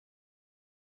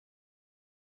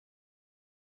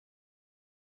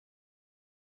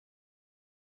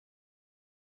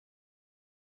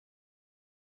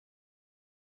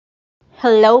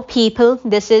Hello people,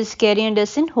 this is Kerry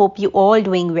Anderson. Hope you all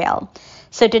doing well.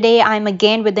 So today I'm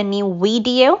again with a new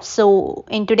video. So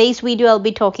in today's video I'll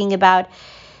be talking about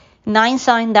 9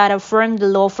 signs that affirm the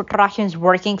law of attraction is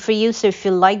working for you. So if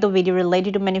you like the video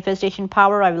related to manifestation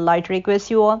power, I would like to request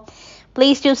you all,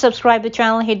 please do subscribe to the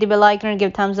channel, hit the bell icon and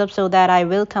give thumbs up so that I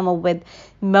will come up with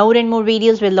more and more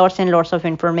videos with lots and lots of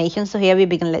information. So here we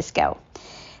begin, let's go.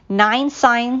 9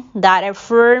 signs that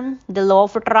affirm the law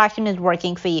of attraction is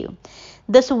working for you.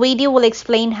 This video will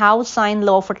explain how sign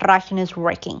law of attraction is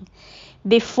working.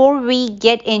 Before we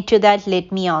get into that,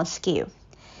 let me ask you,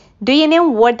 do you know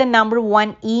what the number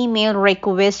 1 email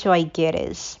request I get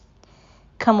is?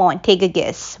 Come on, take a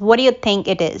guess. What do you think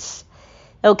it is?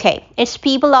 Okay, it's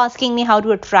people asking me how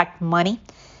to attract money.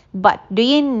 But do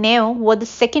you know what the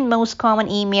second most common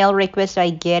email request I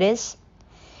get is?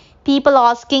 People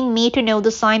asking me to know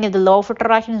the sign if the law of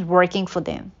attraction is working for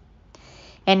them.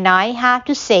 And I have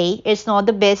to say, it's not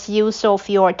the best use of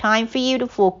your time for you to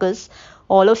focus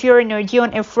all of your energy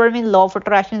on affirming law of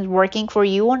attraction is working for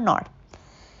you or not.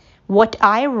 What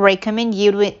I recommend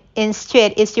you to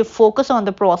instead is to focus on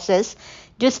the process.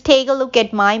 Just take a look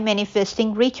at my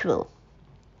manifesting ritual.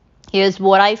 Here's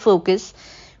what I focus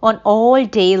on all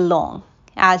day long,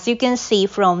 as you can see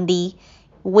from the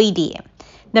video.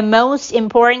 The most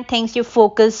important things you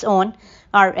focus on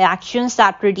are actions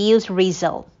that produce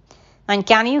result. And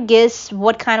can you guess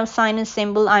what kind of sign and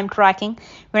symbol I'm tracking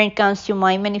when it comes to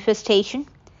my manifestation?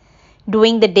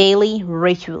 Doing the daily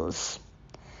rituals.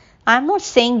 I'm not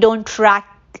saying don't track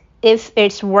if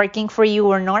it's working for you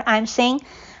or not. I'm saying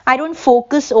I don't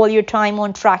focus all your time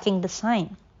on tracking the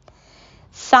sign.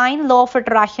 Sign law of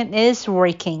attraction is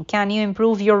working. Can you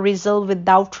improve your result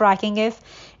without tracking if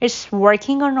it's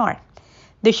working or not?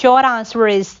 The short answer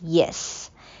is yes.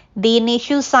 The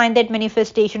initial sign that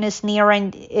manifestation is near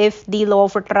and if the law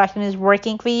of attraction is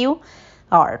working for you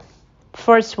are: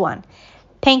 first one,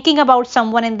 thinking about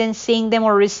someone and then seeing them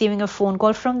or receiving a phone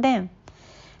call from them.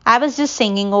 I was just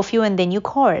thinking of you and then you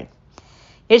called.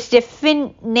 It's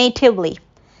definitively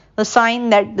a sign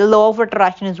that the law of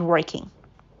attraction is working.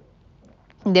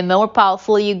 The more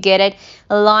powerful you get at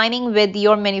aligning with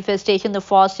your manifestation, the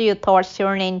faster your thoughts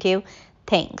turn into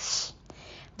things.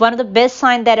 One of the best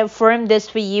signs that affirm this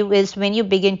for you is when you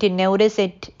begin to notice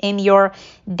it in your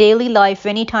daily life.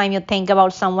 Anytime you think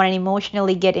about someone and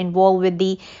emotionally get involved with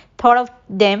the thought of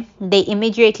them, they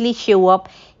immediately show up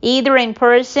either in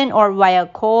person or via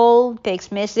call,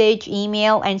 text message,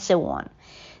 email, and so on.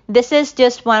 This is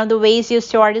just one of the ways you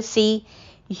start to see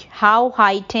how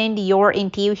heightened your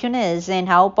intuition is and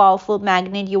how powerful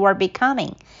magnet you are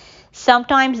becoming.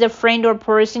 Sometimes the friend or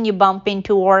person you bump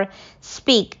into or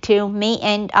speak to may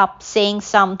end up saying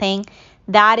something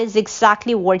that is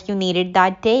exactly what you needed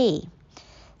that day.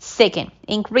 Second,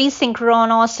 increase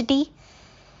synchronicity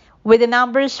with the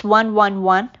numbers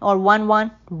 111 or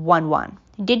 1111.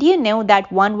 Did you know that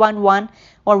 111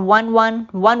 or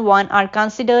 1111 are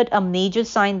considered a major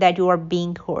sign that you are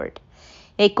being heard?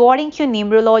 According to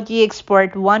numerology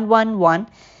expert, 111,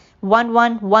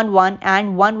 1111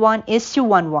 and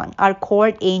 11:11 are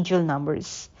called angel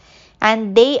numbers,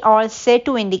 and they are said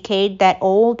to indicate that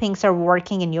all things are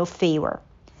working in your favor.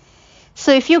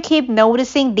 So if you keep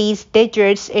noticing these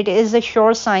digits, it is a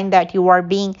sure sign that you are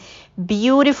being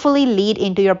beautifully led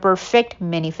into your perfect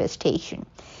manifestation.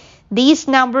 These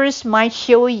numbers might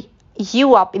show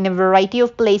you up in a variety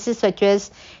of places, such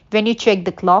as when you check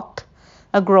the clock,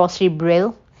 a grocery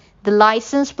bill, the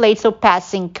license plates of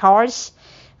passing cars,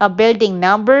 a building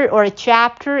number, or a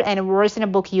chapter and a verse in a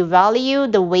book you value.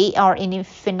 The way are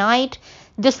infinite,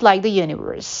 just like the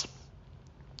universe,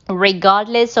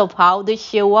 regardless of how they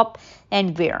show up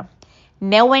and where.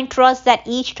 Know and trust that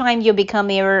each time you become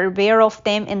aware of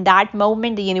them, in that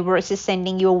moment the universe is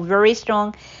sending you a very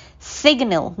strong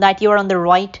signal that you are on the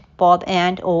right path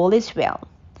and all is well.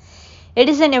 It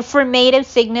is an affirmative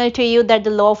signal to you that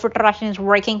the law of attraction is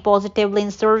working positively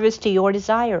in service to your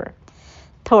desire.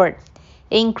 Third,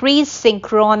 increased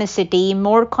synchronicity,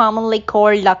 more commonly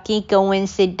called lucky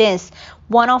coincidence.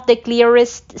 One of the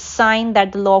clearest signs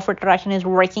that the law of attraction is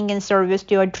working in service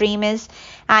to your dream is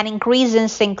an increase in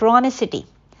synchronicity.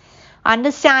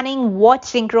 Understanding what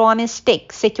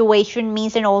synchronistic situation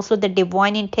means and also the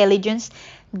divine intelligence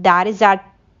that is at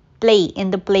play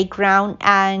in the playground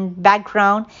and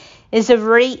background is a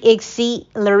very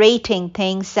exhilarating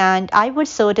thing, and I would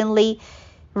certainly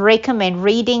recommend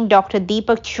reading Dr.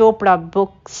 Deepak Chopra's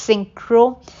book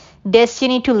Synchro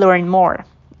Destiny to learn more.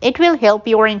 It will help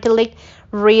your intellect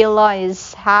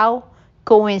realize how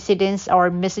coincidence are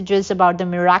messages about the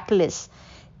miraculous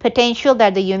potential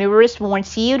that the universe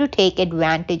wants you to take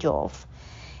advantage of.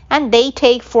 and they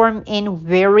take form in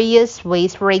various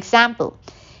ways. For example,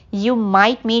 you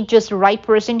might meet just the right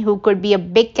person who could be a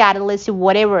big catalyst to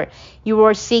whatever you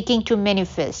are seeking to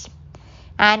manifest.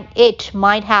 And it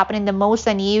might happen in the most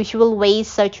unusual ways,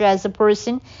 such as a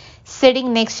person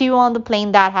sitting next to you on the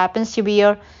plane that happens to be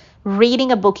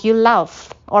reading a book you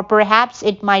love. Or perhaps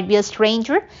it might be a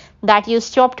stranger that you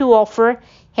stop to offer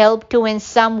help to in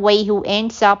some way who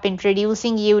ends up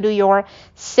introducing you to your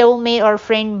soulmate, or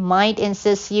friend might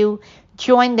insist you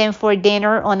join them for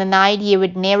dinner on a night you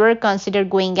would never consider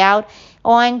going out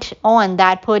on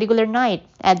that particular night.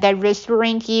 At that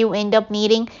restaurant, you end up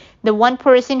meeting the one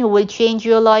person who will change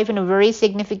your life in a very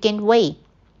significant way.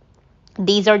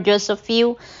 These are just a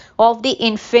few of the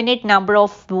infinite number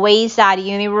of ways that the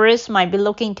universe might be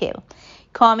looking to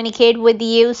communicate with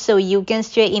you so you can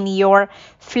stay in your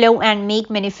flow and make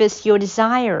manifest your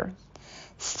desire.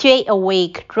 Stay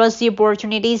awake, trust the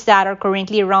opportunities that are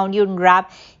currently around you, and grab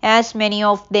as many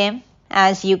of them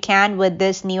as you can with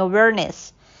this new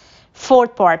awareness.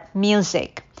 Fourth part,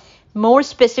 music. More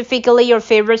specifically, your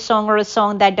favorite song or a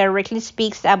song that directly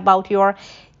speaks about your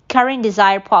current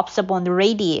desire pops up on the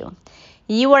radio.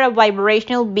 You are a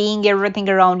vibrational being, everything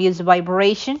around you is a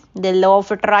vibration. The law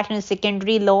of attraction is a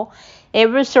secondary law,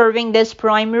 ever serving this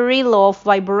primary law of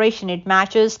vibration. It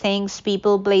matches things,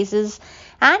 people, places,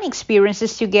 and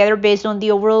experiences together based on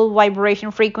the overall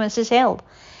vibration frequencies held.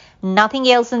 Nothing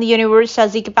else in the universe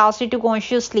has the capacity to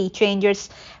consciously change its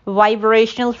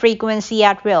vibrational frequency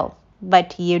at will,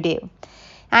 but you do.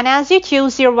 And as you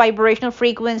choose your vibrational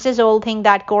frequencies, all things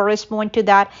that correspond to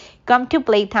that come to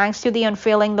play thanks to the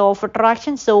unfailing law of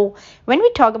attraction. So when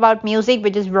we talk about music,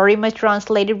 which is very much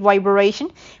translated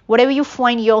vibration, whatever you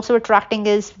find you also attracting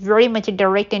is very much a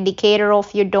direct indicator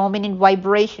of your dominant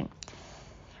vibration.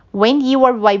 When you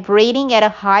are vibrating at a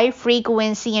high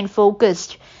frequency and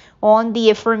focused on the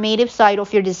affirmative side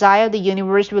of your desire, the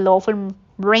universe will often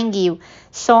bring you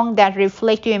songs that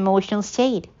reflect your emotional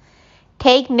state.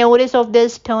 Take notice of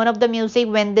this, turn up the music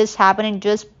when this happens, and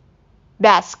just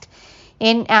bask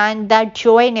in and that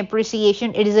joy and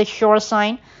appreciation. It is a sure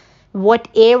sign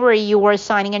whatever you are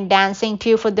signing and dancing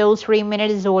to for those 3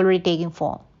 minutes is already taking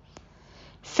form.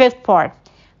 Fifth part,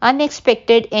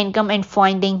 unexpected income and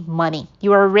finding money.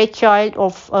 You are a rich child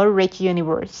of a rich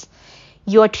universe.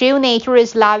 Your true nature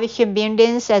is lavish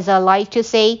abundance, as I like to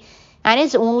say, and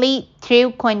it's only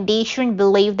through conditioned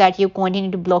belief that you continue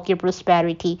to block your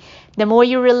prosperity. The more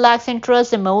you relax and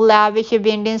trust, the more lavish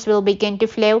abundance will begin to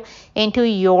flow into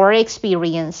your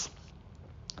experience.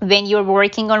 When you're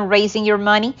working on raising your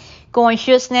money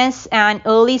consciousness, an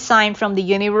early sign from the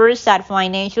universe that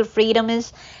financial freedom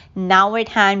is now at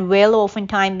hand will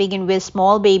oftentimes begin with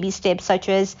small baby steps, such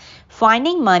as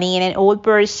finding money in an old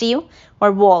purse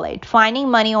or wallet,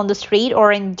 finding money on the street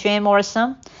or in gym or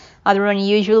some other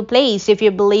unusual place. If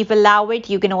your belief allow it,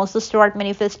 you can also start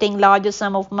manifesting larger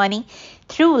sum of money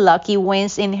through lucky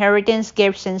wins, inheritance,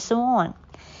 gifts, and so on.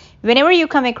 Whenever you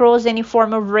come across any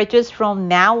form of riches from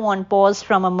now on, pause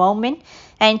from a moment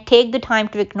and take the time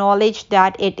to acknowledge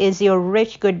that it is your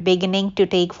rich good beginning to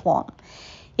take form.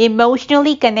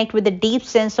 Emotionally connect with a deep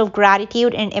sense of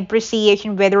gratitude and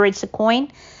appreciation, whether it's a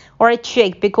coin or a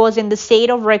check, because in the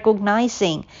state of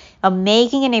recognizing,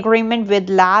 making an agreement with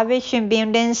lavish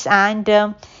abundance,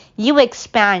 and you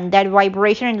expand that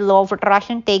vibration, and the law of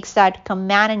attraction takes that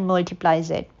command and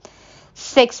multiplies it.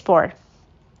 Sixth part,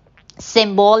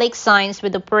 symbolic signs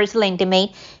with a personal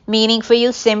intimate meaning for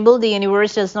you. Symbol, the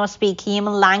universe does not speak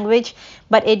human language,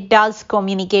 but it does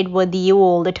communicate with you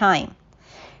all the time.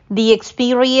 The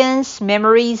experience,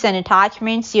 memories, and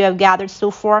attachments you have gathered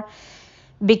so far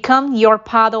become your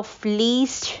path of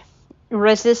least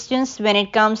resistance when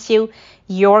it comes to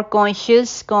your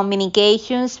conscious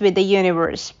communications with the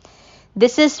universe.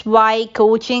 This is why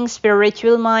coaching,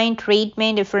 spiritual mind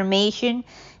treatment, affirmation,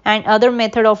 and other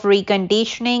method of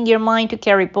reconditioning your mind to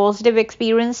carry positive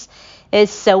experience is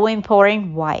so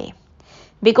important. Why?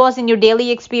 Because in your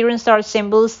daily experience there are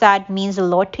symbols that means a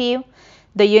lot to you.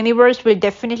 The universe will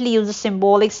definitely use the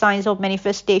symbolic signs of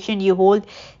manifestation you hold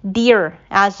dear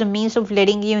as a means of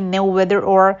letting you know whether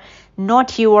or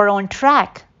not you are on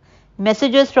track.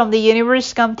 Messages from the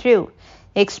universe come through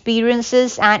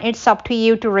experiences, and it's up to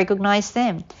you to recognize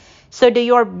them. So do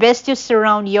your best to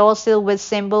surround yourself with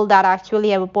symbols that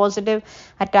actually have a positive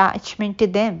attachment to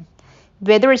them.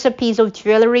 Whether it's a piece of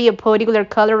jewelry, a particular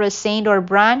color, a saint or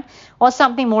brand, or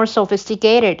something more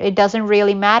sophisticated, it doesn't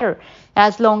really matter.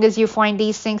 As long as you find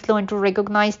these things, learn to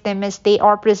recognize them as they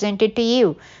are presented to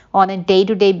you on a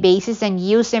day-to-day basis and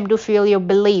use them to fuel your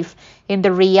belief in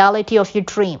the reality of your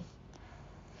dream.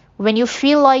 When you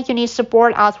feel like you need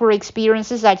support, ask for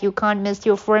experiences that you can't miss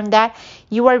to affirm that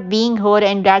you are being heard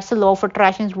and that's the law of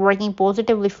attraction is working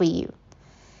positively for you.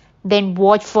 Then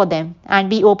watch for them and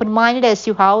be open minded as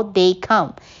to how they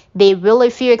come. They will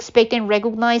if you expect and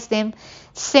recognize them.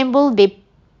 Symbol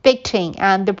depicting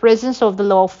and the presence of the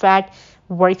law of fact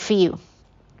work for you.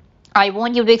 I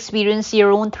want you to experience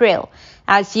your own thrill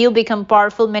as you become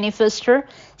powerful manifester.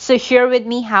 So share with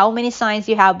me how many signs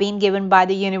you have been given by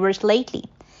the universe lately.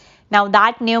 Now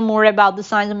that know more about the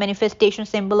signs of manifestation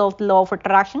symbol of the law of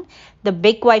attraction, the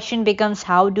big question becomes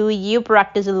how do you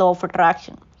practice the law of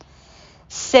attraction?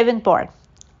 Seventh part,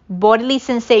 bodily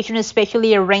sensation,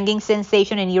 especially a ringing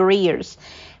sensation in your ears.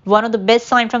 One of the best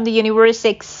signs from the universe,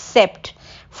 except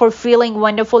for feeling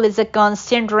wonderful, is a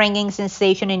constant ringing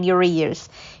sensation in your ears.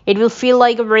 It will feel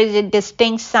like a very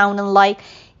distinct sound, unlike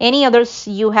any others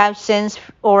you have sensed,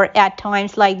 or at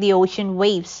times like the ocean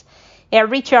waves.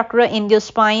 Every chakra in your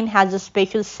spine has a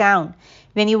special sound.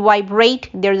 When you vibrate,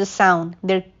 there's a sound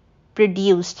they're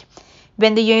produced.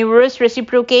 When the universe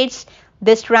reciprocates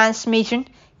this transmission,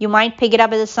 you might pick it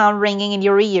up as a sound ringing in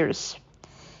your ears.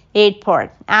 8th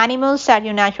part. Animals that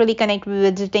you naturally connect with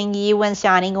visiting you and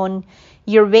standing on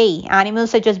your way.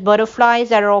 Animals such as butterflies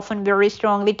that are often very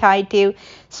strongly tied to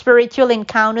spiritual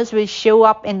encounters will show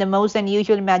up in the most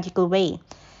unusual magical way.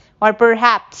 Or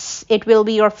perhaps it will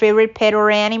be your favorite pet or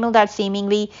animal that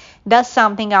seemingly does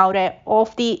something out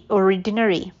of the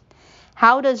ordinary.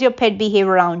 How does your pet behave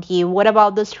around you? What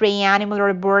about the stray animal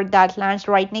or bird that lands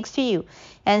right next to you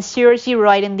and stares you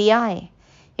right in the eye?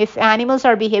 If animals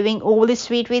are behaving overly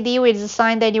sweet with you, it's a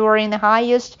sign that you are in the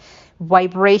highest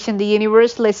vibration. The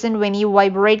universe listens when you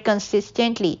vibrate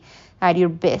consistently at your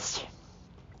best.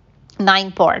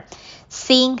 9th part.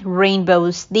 Seeing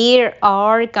rainbows. There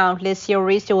are countless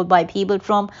stories told by people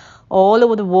from all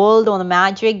over the world on the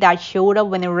magic that showed up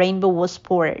when a rainbow was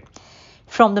poured.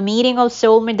 From the meeting of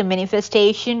soulmate, the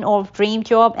manifestation of dream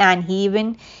job, and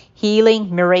even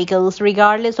healing miracles.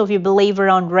 Regardless of your belief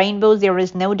around rainbows, there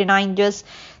is no denying just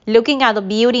looking at the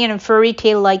beauty in a fairy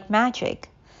tale like magic.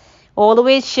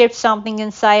 Always shift something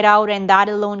inside out, and that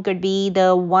alone could be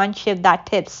the one shift that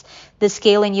tips the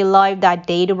scale in your life that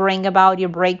day to bring about your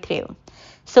breakthrough.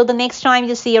 So the next time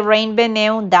you see a rainbow,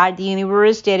 know that the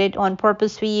universe did it on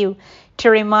purpose for you to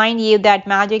remind you that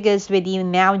magic is with you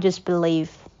now. Just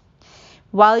believe.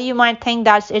 While you might think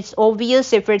that it's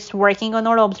obvious if it's working or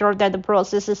not, observe that the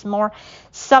process is more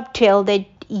subtle than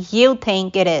you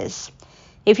think it is.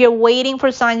 If you're waiting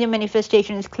for signs your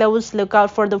manifestation is close, look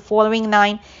out for the following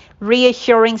 9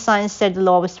 reassuring signs that the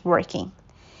law is working.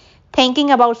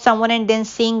 Thinking about someone and then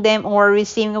seeing them or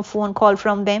receiving a phone call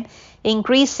from them.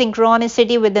 Increase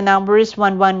synchronicity with the numbers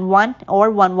 111 or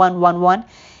 1111.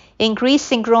 Increase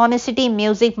synchronicity in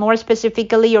music, more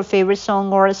specifically your favorite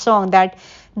song or a song that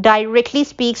directly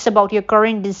speaks about your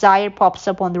current desire pops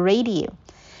up on the radio.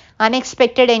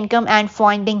 Unexpected income and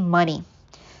finding money.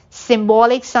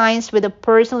 Symbolic signs with a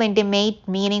personal intimate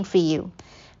meaning for you.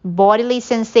 Bodily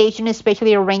sensation,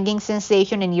 especially a ringing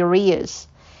sensation in your ears.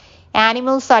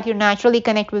 Animals that you naturally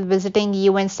connect with visiting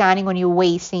you and standing on your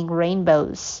way, seeing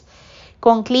rainbows.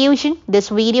 Conclusion, this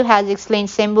video has explained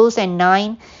symbols and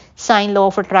 9 sign law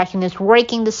of attraction is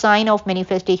working. The sign of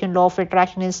manifestation law of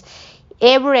attraction is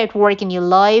ever at work in your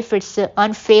life. It's an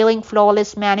unfailing,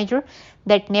 flawless manager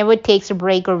that never takes a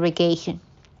break or vacation.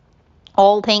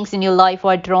 All things in your life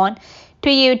are drawn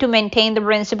to you to maintain the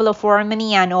principle of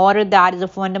harmony and order that is a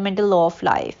fundamental law of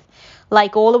life.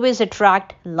 Like always,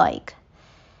 attract like.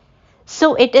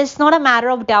 So it is not a matter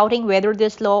of doubting whether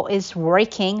this law is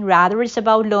working. Rather, it's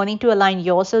about learning to align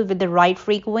yourself with the right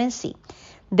frequency.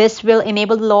 This will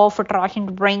enable the law of attraction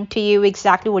to bring to you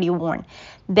exactly what you want.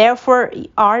 Therefore,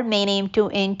 our main aim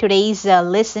in today's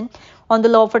lesson on the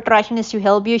law of attraction is to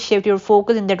help you shift your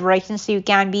focus in the direction so you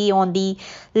can be on the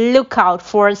lookout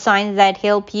for signs that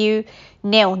help you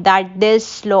know that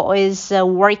this law is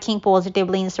working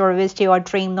positively in service to your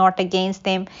dream, not against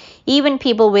them. Even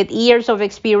people with years of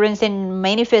experience in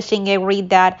manifesting agree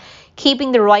that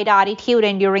keeping the right attitude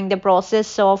and during the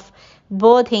process of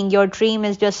birthing your dream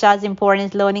is just as important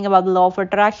as learning about the law of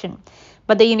attraction.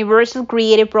 But the universal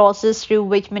creative process through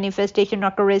which manifestation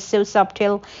occurs is so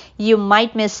subtle, you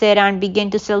might miss it and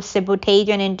begin to self-sabotage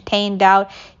and entertain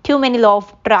doubt. Too many law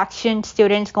of attraction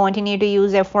students continue to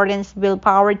use effort and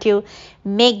willpower to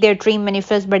make their dream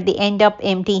manifest, but they end up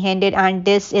empty-handed and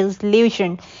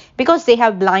disillusioned because they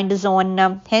have blinders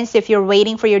on. Hence, if you're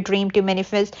waiting for your dream to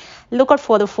manifest, look out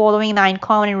for the following 9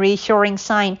 common and reassuring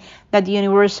signs that the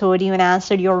universe heard you and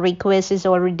answered your request, is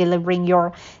already delivering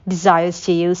your desires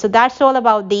to you. So that's all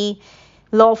about the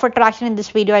law of attraction in this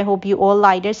video. I hope you all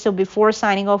liked it. So before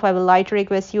signing off, I would like to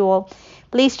request you all,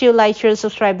 please do like, share,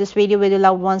 subscribe this video with your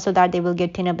loved ones so that they will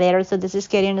get to know better. So this is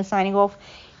Karian signing off.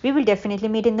 We will definitely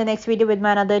meet in the next video with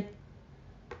my another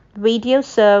video.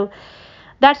 So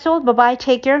that's all. Bye bye.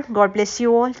 Take care. God bless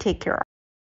you all. Take care.